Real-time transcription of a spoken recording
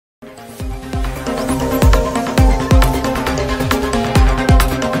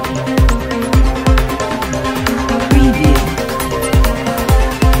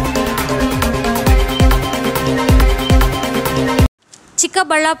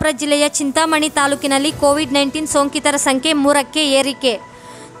ಚಿಕ್ಕಬಳ್ಳಾಪುರ ಜಿಲ್ಲೆಯ ಚಿಂತಾಮಣಿ ತಾಲೂಕಿನಲ್ಲಿ ಕೋವಿಡ್-19 ಸೋಂಕಿತರ ಸಂಖ್ಯೆ 3ಕ್ಕೆ ಏರಿಕೆ.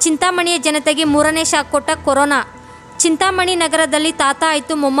 ಚಿಂತಾಮಣಿಯ ಜನತೆಗೆ 3ನೇ ಶಾಕ್ ಕೊಟ್ಟ ಕೊರೋನಾ. ಚಿಂತಾಮಣಿ ನಗರದಲ್ಲಿ ತಾತ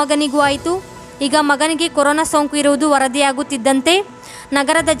ಆಯಿತು, ಮೊಮ್ಮಗನಿಗೂ ಆಯಿತು. ಈಗ ಮಗನಿಗೆ ಕೊರೋನಾ ಸೋಂಕು ಇರುವುದು ವರದಿಯಾಗುತ್ತಿದ್ದಂತೆ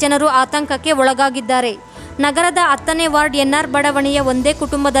ನಗರದ ಜನರು ಆತಂಕಕ್ಕೆ ಒಳಗಾಗಿದ್ದಾರೆ. ನಗರದ 10ನೇ ವಾರ್ಡ್ NR ಬಡಾವಣೆಯ ಒಂದೇ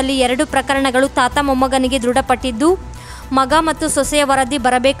ಕುಟುಂಬದಲ್ಲಿ 2 ಪ್ರಕರಣಗಳು ತಾತ ಮೊಮ್ಮಗನಿಗೆ ದೃಢಪಟ್ಟಿದ್ದು, ಮಗ ಮತ್ತು ಸೊಸೆಯ ವರದಿ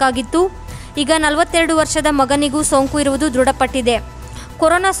ಬರಬೇಕಾಗಿತ್ತು. ಈಗ 42 ವರ್ಷದ ಮಗನಿಗೂ ಸೋಂಕು ಇರುವುದು ದೃಢಪಟ್ಟಿದೆ.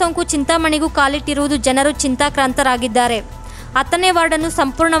 ಕೊರೋನಾ ಸೋಂಕು ಚಿಂತಾಮಣಿಗೂ ಕಾಲಿಟ್ಟಿರುವುದು ಜನರು ಚಿಂತಾಕ್ರಾಂತರಾಗಿದ್ದಾರೆ. 10ನೇ ವಾರ್ಡನ್ನು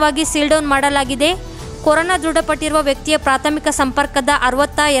ಸಂಪೂರ್ಣವಾಗಿ ಸೀಲ್ಡೌನ್ ಮಾಡಲಾಗಿದೆ. ಕೊರೋನಾ ದೃಢಪಟ್ಟಿರುವ ವ್ಯಕ್ತಿಯ ಪ್ರಾಥಮಿಕ ಸಂಪರ್ಕದ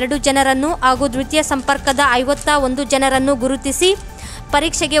 62 ಜನರನ್ನು ಹಾಗೂ ದ್ವಿತೀಯ ಸಂಪರ್ಕದ 51 ಜನರನ್ನು ಗುರುತಿಸಿ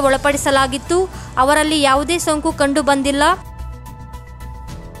ಪರೀಕ್ಷೆಗೆ ಒಳಪಡಿಸಲಾಗಿತ್ತು. ಅವರಲ್ಲಿ ಯಾವುದೇ ಸೋಂಕು ಕಂಡು ಬಂದಿಲ್ಲ.